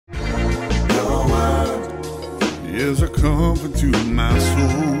is a comfort to my soul.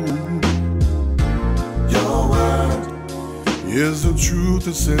 Your word is the truth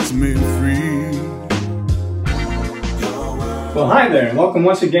that sets me free. Well, hi there, and welcome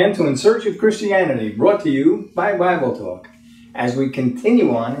once again to In Search of Christianity, brought to you by Bible Talk, as we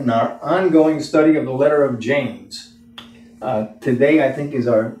continue on in our ongoing study of the letter of James. Today, I think, is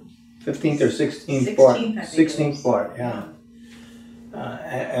our 15th or 16th part. 16th part, yeah.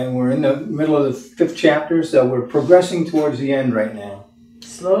 And we're in the middle of the 5th chapter, so we're progressing towards the end right now.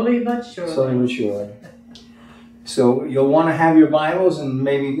 Slowly but surely. Slowly but surely. So you'll want to have your Bibles and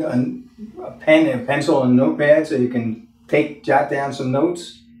maybe a pen and pencil and notepad so you can jot down some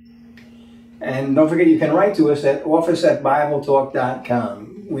notes. And don't forget, you can write to us at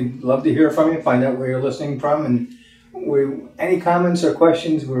office@bibletalk.com. We'd love to hear from you, find out where you're listening from, and any comments or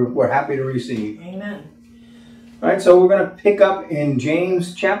questions, we're happy to receive. Amen. All right, so we're going to pick up in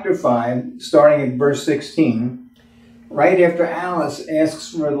James chapter 5, starting at verse 16, right after Alice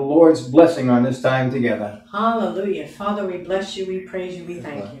asks for the Lord's blessing on this time together. Hallelujah. Father, we bless you, we praise you, we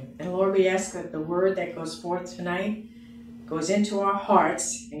thank you. And Lord, we ask that the word that goes forth tonight goes into our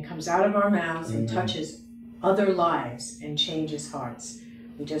hearts and comes out of our mouths and touches other lives and changes hearts.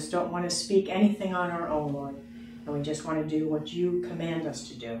 We just don't want to speak anything on our own, Lord. And we just want to do what you command us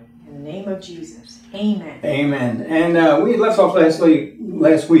to do. In the name of Jesus. Amen. Amen. And we left off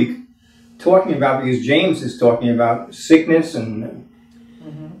last week talking about, because James is talking about sickness and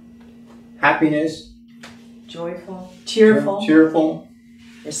happiness. Joyful. Cheerful. Cheerful.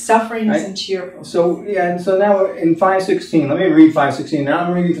 There's sufferings and cheerful. So, yeah, so now in 5:16, let me read 5:16. Now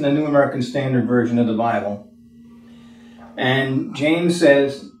I'm reading from the New American Standard Version of the Bible. And James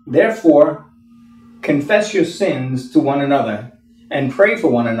says, "Therefore, confess your sins to one another and pray for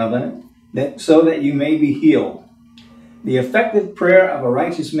one another so that you may be healed. The effective prayer of a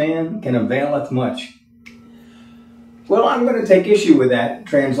righteous man can availeth much." Well, I'm going to take issue with that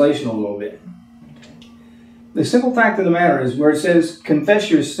translation a little bit. The simple fact of the matter is, where it says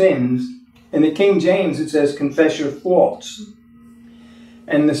confess your sins, in the King James it says confess your faults.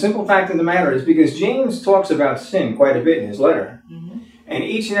 And the simple fact of the matter is, because James talks about sin quite a bit in his letter, and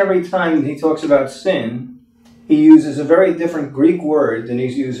each and every time he talks about sin, he uses a very different Greek word than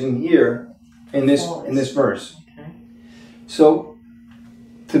he's using here in this verse. Okay. So,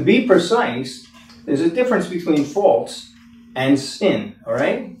 to be precise, there's a difference between faults and sin, all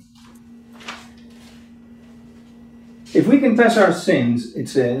right? If we confess our sins, it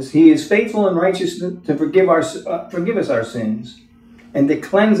says, he is faithful and righteous to forgive us our sins and to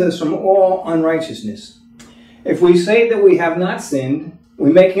cleanse us from all unrighteousness. If we say that we have not sinned,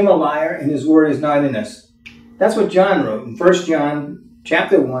 we make him a liar and his word is not in us. That's what John wrote in 1 John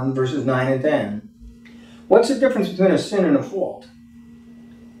chapter 1, verses 9 and 10. What's the difference between a sin and a fault?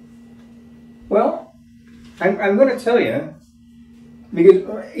 Well, I'm going to tell you, because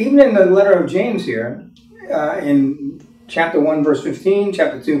even in the letter of James here, in chapter 1, verse 15,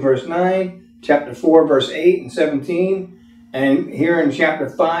 chapter 2, verse 9, chapter 4, verse 8 and 17, and here in chapter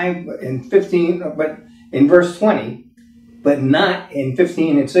 5 and 15, but in verse 20, but not in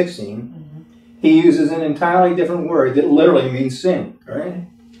 15 and 16, he uses an entirely different word that literally means sin, right?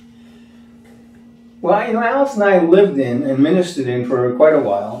 Well, you know, Alice and I lived in and ministered in for quite a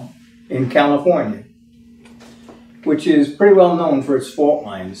while in California, which is pretty well known for its fault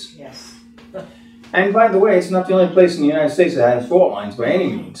lines. Yes. And by the way, it's not the only place in the United States that has fault lines by any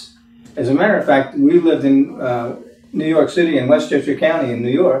means. As a matter of fact, we lived in New York City in Westchester County in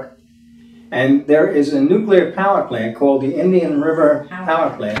New York, and there is a nuclear power plant called the Indian River Power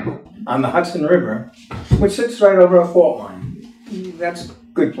Plant on the Hudson River, which sits right over a fault line. That's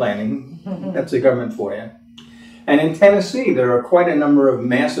good planning. That's the government for you. And in Tennessee, there are quite a number of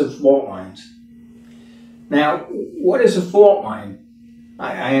massive fault lines. Now, what is a fault line?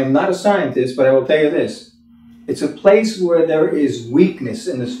 I am not a scientist, but I will tell you this. It's a place where there is weakness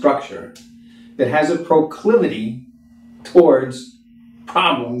in the structure that has a proclivity towards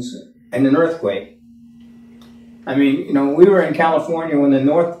problems and an earthquake. I mean, you know, we were in California when the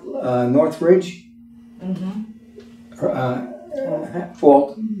Northridge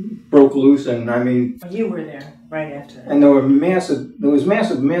fault broke loose, and I mean, You were there right after that. and there was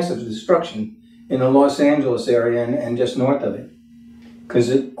massive destruction in the Los Angeles area and just north of it, because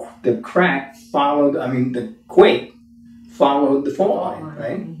the crack followed. I mean, the quake followed the fault line,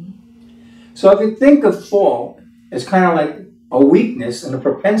 right? So if you think of fault as kind of like a weakness and a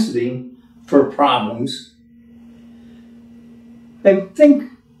propensity for problems, then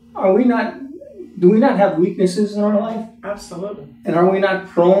think, do we not have weaknesses in our life? Absolutely. And are we not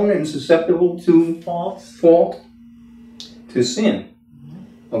prone and susceptible to fault, to sin?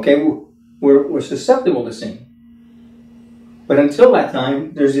 Okay, we're susceptible to sin. But until that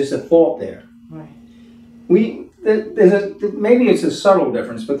time, there's just a fault there. Right. Maybe it's a subtle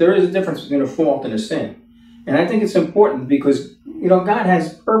difference, but there is a difference between a fault and a sin. And I think it's important because, you know, God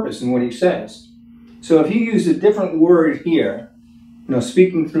has purpose in what he says. So if he used a different word here, you know,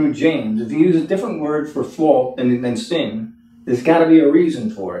 speaking through James, if he used a different word for fault than sin, there's got to be a reason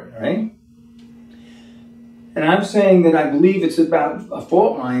for it, right? And I'm saying that I believe it's about a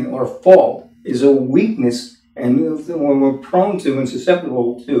fault line, or fault is a weakness, and when we're prone to and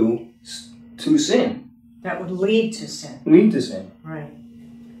susceptible to sin. That would lead to sin. Lead to sin. Right.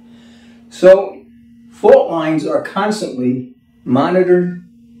 So fault lines are constantly monitored,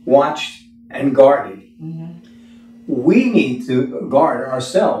 watched, and guarded. Mm-hmm. We need to guard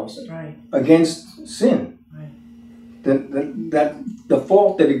ourselves Right. against sin. Right. The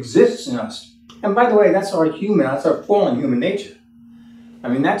fault that exists in us. And by the way, that's our fallen human nature. I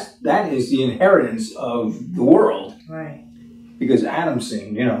mean, that is the inheritance of the world. Right. Because Adam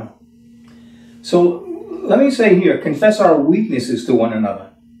sinned, you know. So let me say here, confess our weaknesses to one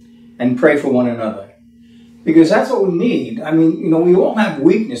another and pray for one another. Because that's what we need. I mean, you know, we all have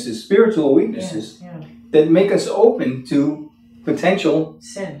weaknesses, spiritual weaknesses, that make us open to potential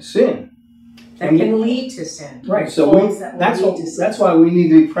sin. That can lead to sin. Right. So that's why we need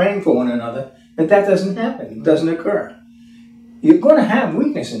to be praying for one another, that doesn't happen. It doesn't occur. You're going to have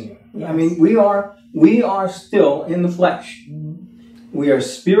weakness in you. Yes. I mean, we are still in the flesh. Mm-hmm. We are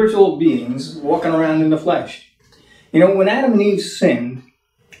spiritual beings walking around in the flesh. You know, when Adam and Eve sinned,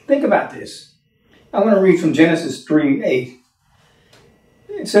 think about this. I want to read from Genesis 3:8.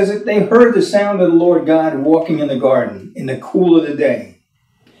 It says that they heard the sound of the Lord God walking in the garden in the cool of the day.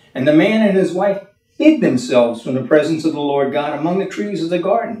 And the man and his wife hid themselves from the presence of the Lord God among the trees of the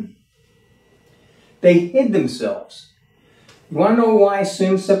garden. They hid themselves. You want to know why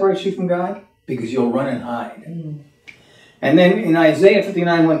sin separates you from God? Because you'll run and hide. Mm. And then in Isaiah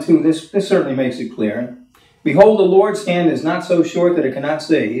 59:1-2, this certainly makes it clear. Behold, the Lord's hand is not so short that it cannot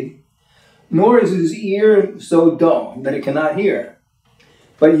save, nor is his ear so dull that it cannot hear.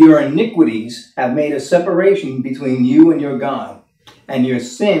 But your iniquities have made a separation between you and your God, and your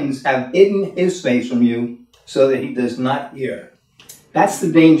sins have hidden his face from you so that he does not hear. That's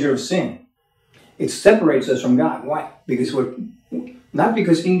the danger of sin. It separates us from God. Why? Because not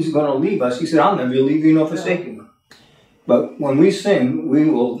because he's going to leave us. He said, I'll never leave you nor forsake you. But when we sin, we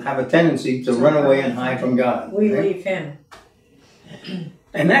will have a tendency to run away and hide from God. We leave him.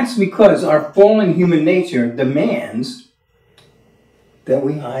 And that's because our fallen human nature demands that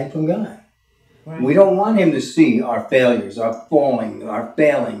we hide from God. Right. We don't want him to see our failures, our falling, our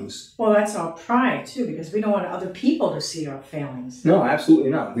failings. Well, that's our pride, too, because we don't want other people to see our failings. No,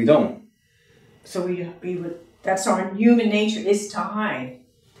 absolutely not. We don't. So that's our human nature, is to hide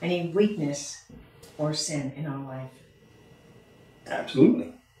any weakness or sin in our life.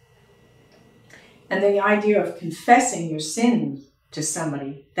 Absolutely. And the idea of confessing your sin to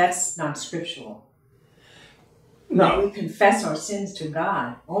somebody, that's not scriptural. No. We confess our sins to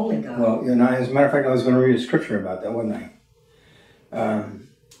God, only God. Well, you know, as a matter of fact, I was going to read a scripture about that, wasn't I?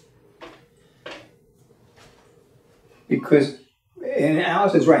 Because, and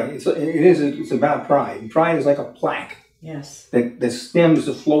Alice is right, it's about pride. Pride is like a plaque. Yes. That stems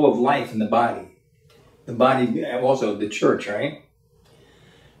the flow of life in the body. The body, also the church, right?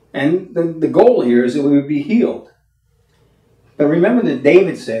 And the goal here is that we would be healed. But remember that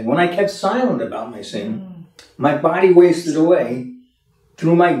David said, when I kept silent about my sin, my body wasted away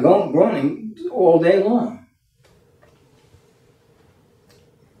through my groaning all day long.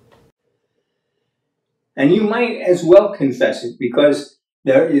 And you might as well confess it, because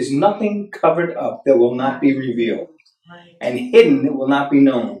there is nothing covered up that will not be revealed, and hidden that will not be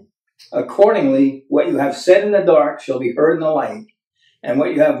known. Accordingly, what you have said in the dark shall be heard in the light, and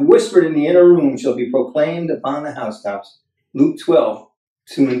what you have whispered in the inner room shall be proclaimed upon the housetops. Luke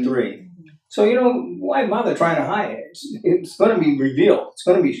 12:2-3. So, you know, why bother trying to hide it? It's going to be revealed. It's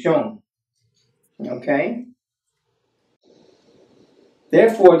going to be shown. Okay?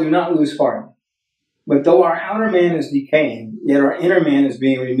 Therefore, do not lose heart. But though our outer man is decaying, yet our inner man is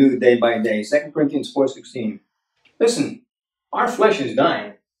being renewed day by day. 2 Corinthians 4:16. Listen, our flesh is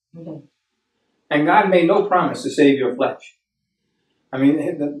dying. Mm-hmm. And God made no promise to save your flesh. I mean,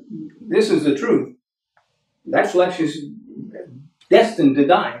 this is the truth. That flesh is destined to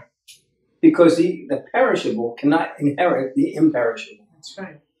die, because the perishable cannot inherit the imperishable. That's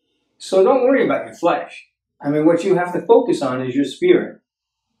right. So don't worry about your flesh. I mean, what you have to focus on is your spirit.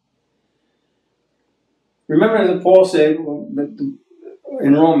 Remember that Paul said in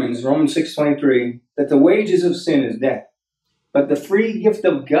Romans 6:23, that the wages of sin is death, but the free gift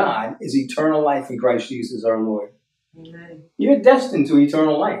of God is eternal life in Christ Jesus our Lord. Amen. You're destined to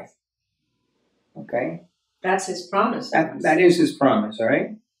eternal life. Okay? That's his promise. That is his promise, all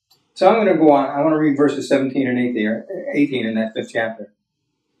right? So I'm going to go on. I want to read verses 17 and 18 in that 5th chapter.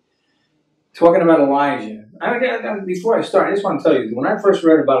 Talking about Elijah. Before I start, I just want to tell you, when I first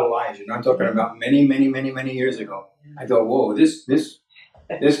read about Elijah, and I'm talking about many, many, many, many years ago, I thought, whoa, this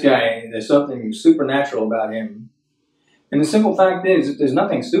guy, there's something supernatural about him. And the simple fact is that there's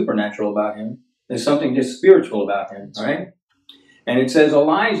nothing supernatural about him. There's something just spiritual about him, all right? And it says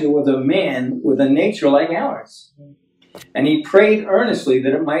Elijah was a man with a nature like ours. And he prayed earnestly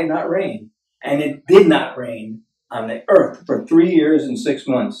that it might not rain. And it did not rain on the earth for 3 years and 6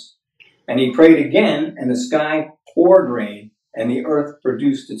 months. And he prayed again, and the sky poured rain, and the earth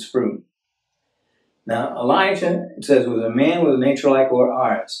produced its fruit. Now, Elijah, it says, was a man with a nature like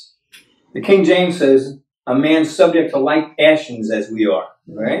ours. The King James says, a man subject to like passions as we are,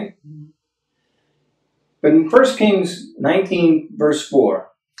 right? But in 1 Kings 19, verse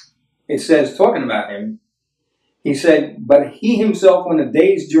 4, it says, talking about him, he said, but he himself went a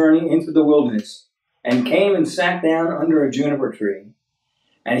day's journey into the wilderness, and came and sat down under a juniper tree.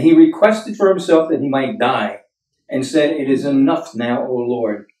 And he requested for himself that he might die, and said, it is enough now, O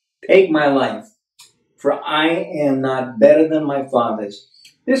Lord, take my life, for I am not better than my fathers.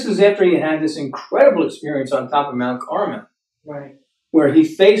 This is after he had this incredible experience on top of Mount Carmel, Right. where he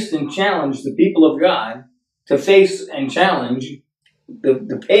faced and challenged the people of God to face and challenge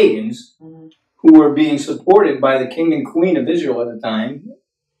the pagans who were being supported by the king and queen of Israel at the time,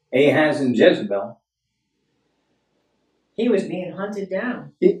 Ahaz and Jezebel. He was being hunted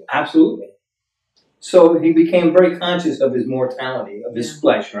down. Absolutely. So he became very conscious of his mortality, of his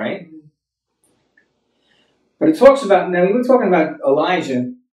flesh, right? But it talks about, now we were talking about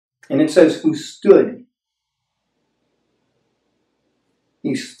Elijah, and it says, who stood.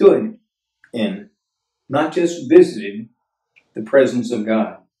 He stood in, not just visited, the presence of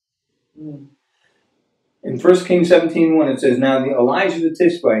God. In 1 Kings 17:1, it says, now the Elijah the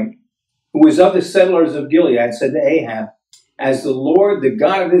Tishbite, who was of the settlers of Gilead, said to Ahab, as the Lord, the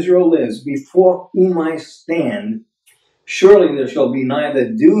God of Israel lives, before whom I stand, surely there shall be neither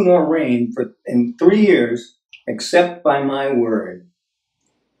dew nor rain in 3 years, except by my word.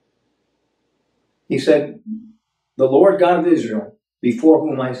 He said, the Lord God of Israel, before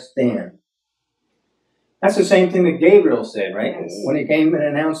whom I stand. That's the same thing that Gabriel said, right? Yes. When he came and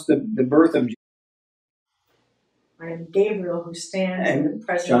announced the birth of Jesus. And Gabriel, who stands And in the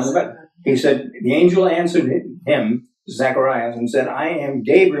presence John the Baptist. He said, the angel answered him, Zacharias, and said, I am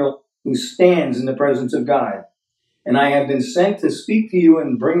Gabriel who stands in the presence of God. And I have been sent to speak to you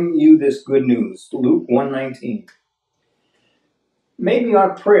and bring you this good news. Luke 1:19. Maybe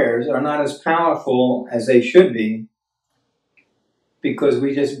our prayers are not as powerful as they should be because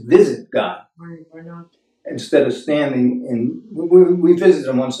we just visit God. Right, we're not. Instead of standing in, we visit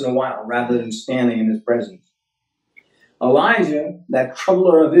him once in a while rather than standing in his presence. Elijah, that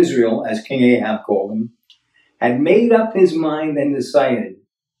troubler of Israel, as King Ahab called him, had made up his mind and decided.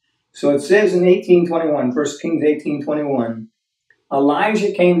 So it says in 18:21, 1 Kings 18:21,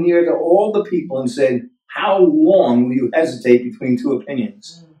 Elijah came near to all the people and said, how long will you hesitate between two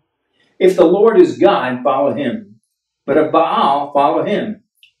opinions? If the Lord is God, follow him. But if Baal, follow him.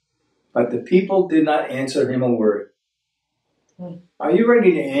 But the people did not answer him a word. Are you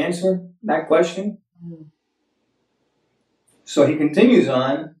ready to answer that question? So he continues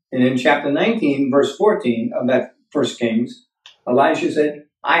on, and in chapter 19, verse 14 of that 1 Kings, Elisha said,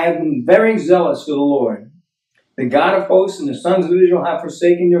 I have been very zealous for the Lord. The God of hosts and the sons of Israel have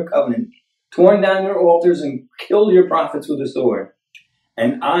forsaken your covenant, torn down your altars, and killed your prophets with the sword.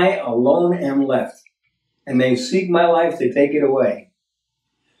 And I alone am left, and they seek my life to take it away.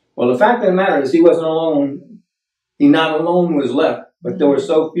 Well, the fact of the matter is he wasn't alone. He not alone was left, but there were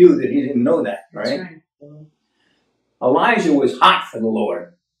so few that he didn't know that, right? That's right. Elijah was hot for the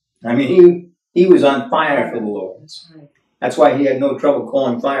Lord. I mean, he was on fire for the Lord. That's right. That's why he had no trouble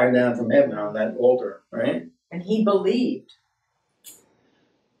calling fire down from heaven on that altar, right? And he believed.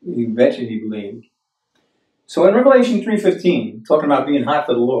 You betcha he believed. So in Revelation 3:15, talking about being hot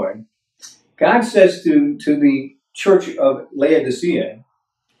for the Lord, God says to the church of Laodicea,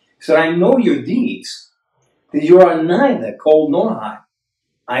 he said, I know your deeds, that you are neither cold nor hot.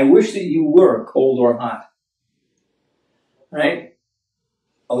 I wish that you were cold or hot. Right?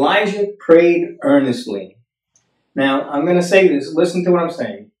 Elijah prayed earnestly. Now, I'm going to say this. Listen to what I'm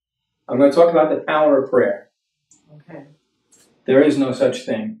saying. I'm going to talk about the power of prayer. Okay. There is no such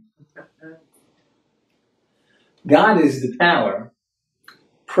thing. God is the power.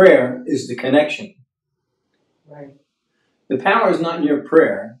 Prayer is the connection. Right. The power is not in your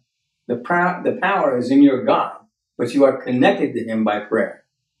prayer. The power is in your God. but you are connected to him by prayer.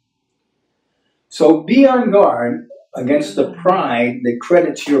 So be on guard against the pride that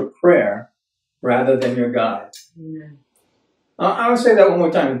credits your prayer rather than your God. I'll say that one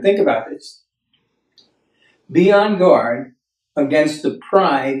more time and think about this. Be on guard against the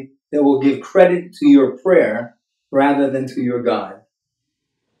pride that will give credit to your prayer rather than to your God.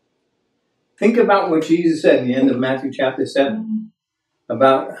 Think about what Jesus said in the end of Matthew chapter 7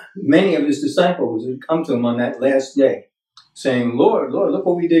 about many of his disciples who come to him on that last day saying, Lord, Lord, look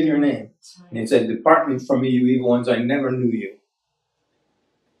what we did in your name. And he said, depart me from me, you evil ones, I never knew you.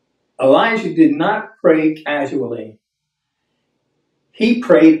 Elijah did not pray casually. He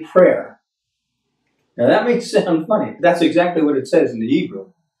prayed prayer. Now that may sound funny, but that's exactly what it says in the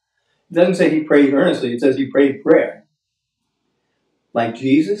Hebrew. It doesn't say he prayed earnestly, it says he prayed prayer. Like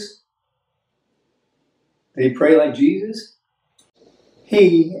Jesus? Did he pray like Jesus?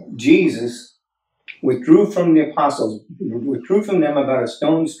 He, Jesus, withdrew from the apostles, withdrew from them about a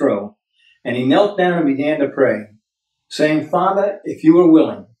stone's throw, and he knelt down and began to pray, saying, Father, if you are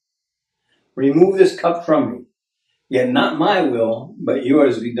willing, remove this cup from me, yet not my will, but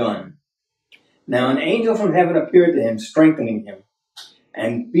yours be done. Now an angel from heaven appeared to him, strengthening him,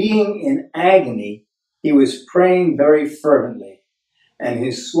 and being in agony, he was praying very fervently, and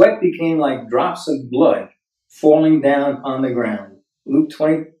his sweat became like drops of blood falling down upon the ground. Luke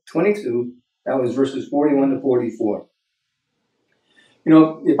 22, that was verses 41 to 44. You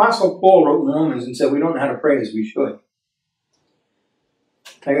know, the Apostle Paul wrote in Romans and said we don't know how to pray as we should.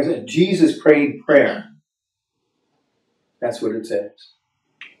 Like I said, Jesus prayed prayer. That's what it says.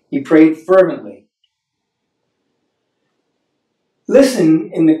 He prayed fervently. Listen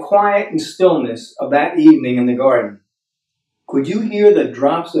in the quiet and stillness of that evening in the garden. Could you hear the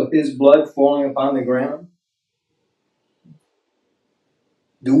drops of his blood falling upon the ground?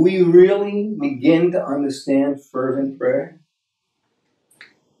 Do we really begin to understand fervent prayer?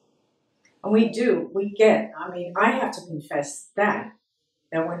 We do. We get. I mean, I have to confess that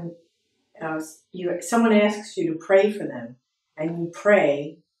when someone asks you to pray for them, and you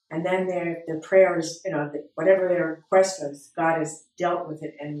pray, and then the prayer is, whatever their request was, God has dealt with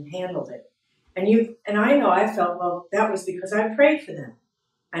it and handled it. And I know I felt, well, that was because I prayed for them,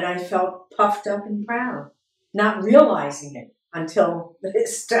 and I felt puffed up and proud, not realizing it until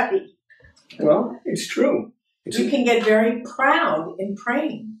this study. Well, it's true. You can get very proud in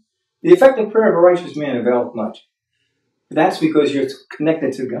praying. The effective prayer of a righteous man availeth much. That's because you're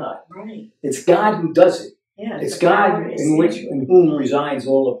connected to God. Right. It's God who does it. Yeah, it's God in whom resides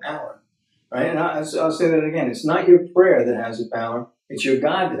all the power. Right? And I'll say that again. It's not your prayer that has the power. It's your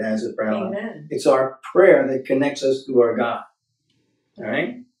God that has the power. Amen. It's our prayer that connects us to our God. All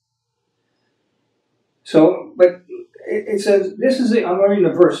right? So, but it says, I'm reading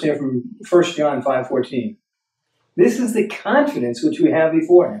a verse here from 1 John 5:14. This is the confidence which we have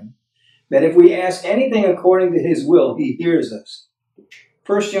before him, that if we ask anything according to his will, he hears us.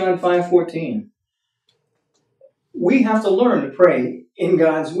 1 John 5:14. We have to learn to pray in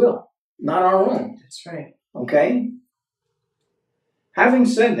God's will, not our own. That's right. Okay? Having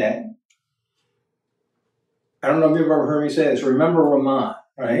said that, I don't know if you've ever heard me say this, remember Ramah,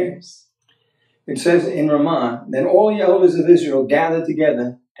 right? Yes. It says in Ramah, then all the elders of Israel gathered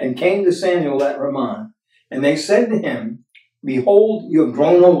together and came to Samuel at Ramah, and they said to him, behold, you have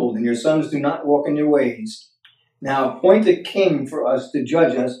grown old, and your sons do not walk in your ways. Now appoint a king for us to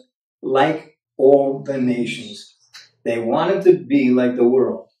judge us like all the nations. They wanted to be like the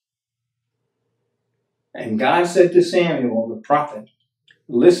world. And God said to Samuel, the prophet,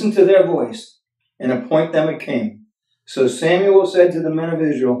 listen to their voice and appoint them a king. So Samuel said to the men of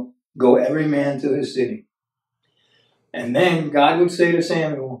Israel, go every man to his city. And then God would say to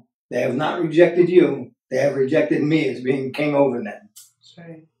Samuel, they have not rejected you, they have rejected me as being king over them. That's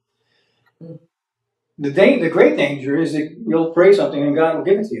right. The great danger is that you'll pray something and God will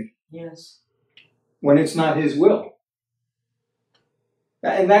give it to you. Yes. When it's not his will.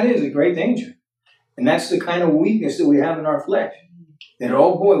 And that is a great danger. And that's the kind of weakness that we have in our flesh. That,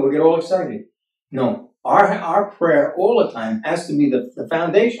 oh boy, we get all excited. No, our prayer all the time has to be, the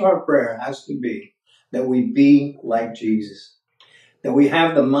foundation of our prayer has to be that we be like Jesus. That we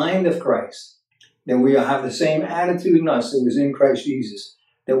have the mind of Christ. That we have the same attitude in us that was in Christ Jesus.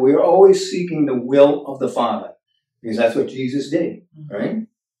 That we are always seeking the will of the Father. Because that's what Jesus did, right?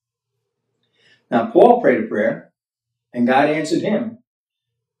 Now, Paul prayed a prayer, and God answered him.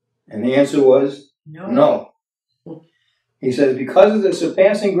 And the answer was no. He says, because of the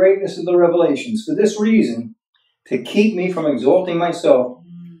surpassing greatness of the revelations, for this reason, to keep me from exalting myself,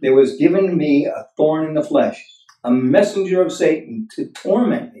 there was given me a thorn in the flesh, a messenger of Satan to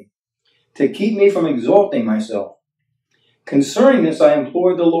torment me, to keep me from exalting myself. Concerning this, I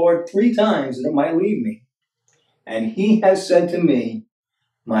implored the Lord 3 times that it might leave me. And he has said to me,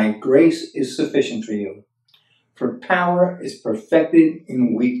 my grace is sufficient for you, for power is perfected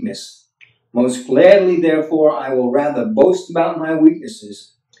in weakness. Most gladly, therefore, I will rather boast about my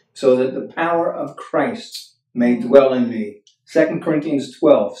weaknesses, so that the power of Christ may dwell in me. 2 Corinthians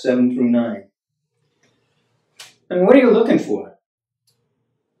 12, 7 through 9. I mean, what are you looking for?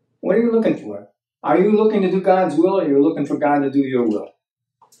 What are you looking for? Are you looking to do God's will, or are you looking for God to do your will?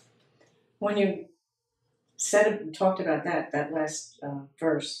 When you talked about that last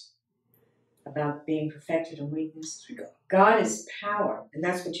verse about being perfected in weakness, God is power, and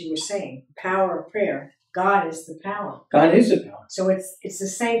that's what you were saying. Power of prayer. God is the power. God is the power. So it's the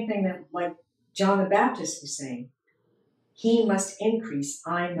same thing that like John the Baptist was saying. He must increase,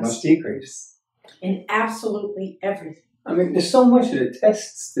 I must decrease. In absolutely everything. I mean, there's so much that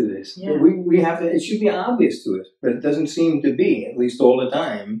attests to this. Yeah. We have to, it should be obvious to us, but it doesn't seem to be, at least all the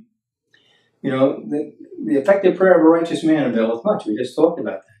time. You know, the effective prayer of a righteous man availeth much. We just talked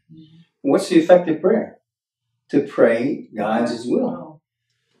about that. Mm-hmm. What's the effective prayer? To pray God's will.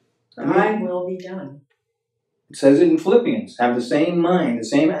 Thy will be done. It says it in Philippians. Have the same mind, the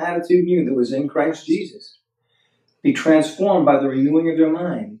same attitude in you that was in Christ Jesus. Be transformed by the renewing of your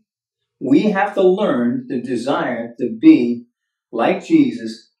mind. We have to learn the desire to be like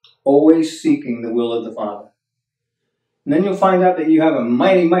Jesus, always seeking the will of the Father. And then you'll find out that you have a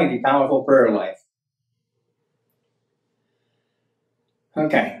mighty, mighty powerful prayer life.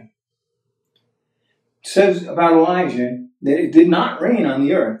 Okay. It says about Elijah that it did not rain on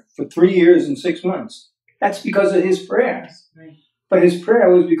the earth for 3 years and 6 months. That's because of his prayer. Right. But his prayer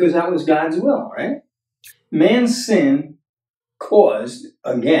was because that was God's will, right? Man's sin caused,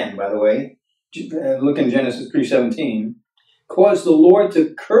 again, by the way, look in Genesis 3:17, caused the Lord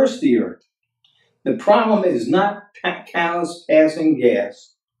to curse the earth. The problem is not cows passing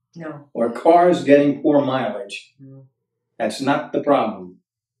gas. No. Or cars getting poor mileage. No. That's not the problem.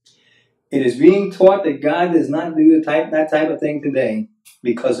 It is being taught that God does not do that type of thing today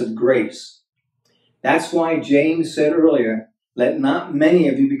because of grace. That's why James said earlier, let not many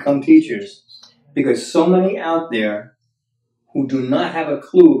of you become teachers, because so many out there who do not have a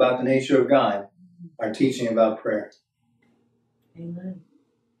clue about the nature of God are teaching about prayer. Amen.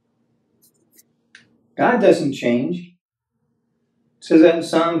 God doesn't change. It says that in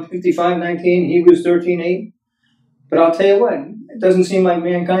Psalm 55:19, Hebrews 13:8. But I'll tell you what, it doesn't seem like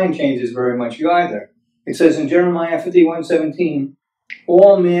mankind changes very much either. It says in Jeremiah 51:17,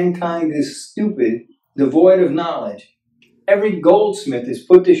 all mankind is stupid, devoid of knowledge. Every goldsmith is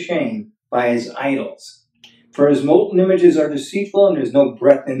put to shame by his idols. For his molten images are deceitful and there's no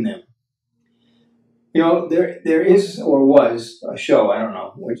breath in them. You know, there is or was a show, I don't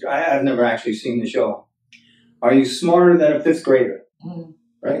know, which I've never actually seen the show. Are you smarter than a 5th grader? Mm.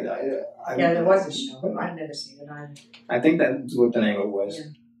 Right? Yeah, there was a show. I've never seen it either. I think that's what the name of it was. Yeah.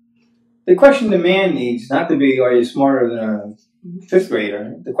 The question the man needs, not to be, are you smarter than a 5th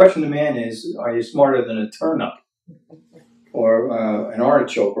grader? The question the man is, are you smarter than a turnip? Or an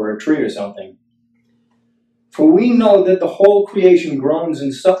artichoke or a tree or something? For we know that the whole creation groans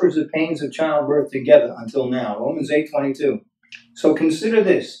and suffers the pains of childbirth together until now. Romans 8:22. So consider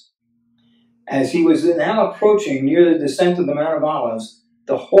this. As he was now approaching near the descent of the Mount of Olives,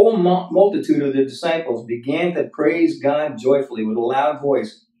 the whole multitude of the disciples began to praise God joyfully with a loud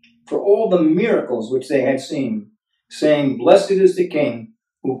voice for all the miracles which they had seen, saying, Blessed is the King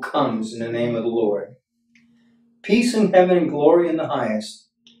who comes in the name of the Lord. Peace in heaven and glory in the highest.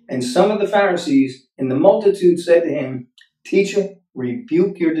 And some of the Pharisees in the multitude said to him, Teacher,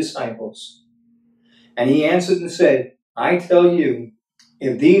 rebuke your disciples. And he answered and said, I tell you,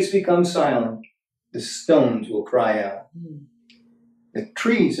 if these become silent, the stones will cry out. The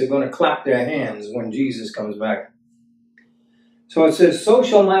trees are going to clap their hands when Jesus comes back. So it says, So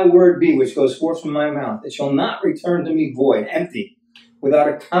shall my word be which goes forth from my mouth. It shall not return to me void, empty, without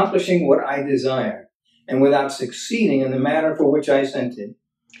accomplishing what I desire, and without succeeding in the matter for which I sent it.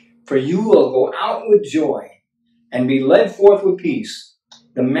 For you will go out with joy, and be led forth with peace.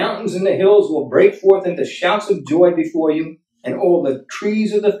 The mountains and the hills will break forth into shouts of joy before you, and all the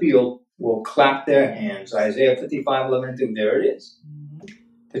trees of the field will clap their hands. Isaiah 55:11-2. There it is.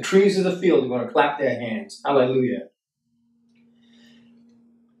 The trees of the field are going to clap their hands. Hallelujah.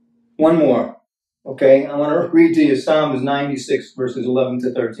 One more. Okay, I want to read to you Psalms 96, verses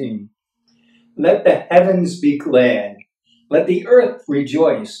 11-13. Let the heavens be glad. Let the earth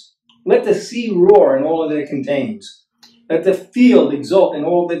rejoice. Let the sea roar in all that it contains. Let the field exult in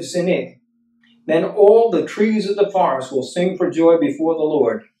all that is in it. Then all the trees of the forest will sing for joy before the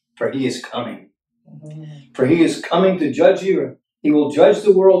Lord, for he is coming. For he is coming to judge you. He will judge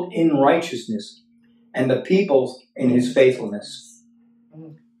the world in righteousness and the peoples in his faithfulness.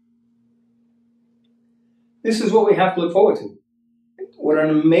 This is what we have to look forward to. What an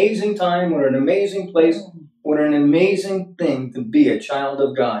amazing time, what an amazing place, what an amazing thing to be a child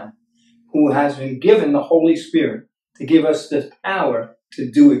of God who has been given the Holy Spirit to give us the power to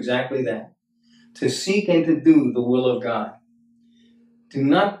do exactly that, to seek and to do the will of God. Do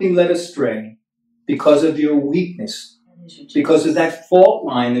not be led astray because of your weakness, because of that fault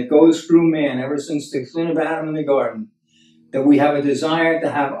line that goes through man ever since the sin of Adam in the garden, that we have a desire to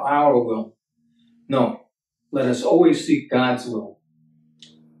have our will. No, let us always seek God's will,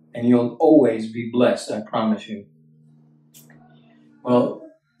 and you'll always be blessed, I promise you. Well,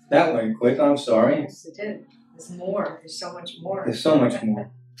 that went quick, I'm sorry. Yes, it did. There's more. There's so much more. There's so much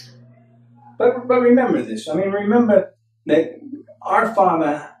more. But remember this. I mean, remember that our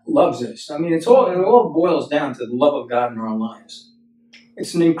Father loves us. I mean, it all boils down to the love of God in our lives.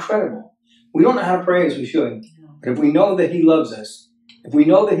 It's an incredible. We don't know how to pray as we should. But if we know that he loves us, if we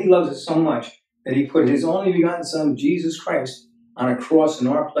know that he loves us so much that he put his only begotten Son, Jesus Christ, on a cross in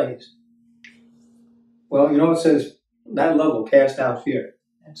our place, well, you know, it says that love will cast out fear.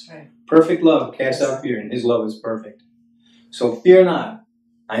 That's right. Perfect love casts out fear, and his love is perfect. So fear not.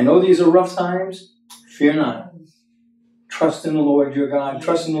 I know these are rough times. Fear not. Trust in the Lord your God.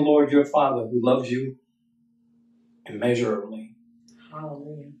 Trust in the Lord your Father who loves you immeasurably.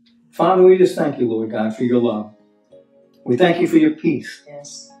 Hallelujah. Father, we just thank you, Lord God, for your love. We thank you for your peace.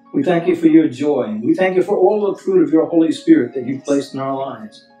 Yes. We thank you for your joy. We thank you for all the fruit of your Holy Spirit that you've placed in our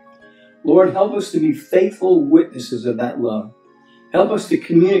lives. Lord, help us to be faithful witnesses of that love. Help us to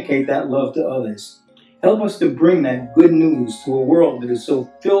communicate that love to others. Help us to bring that good news to a world that is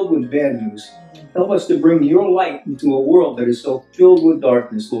so filled with bad news. Help us to bring your light into a world that is so filled with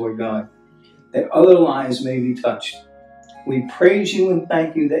darkness, Lord God, that other lives may be touched. We praise you and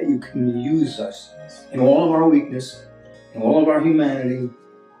thank you that you can use us in all of our weakness, in all of our humanity,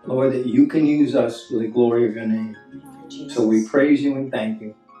 Lord, that you can use us for the glory of your name. So we praise you and thank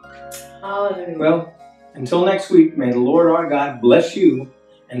you. Hallelujah. Well, until next week, may the Lord our God bless you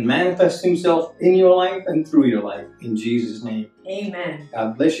and manifest himself in your life and through your life. In Jesus' name. Amen.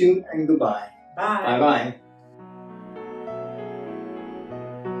 God bless you and goodbye. Bye. Bye-bye.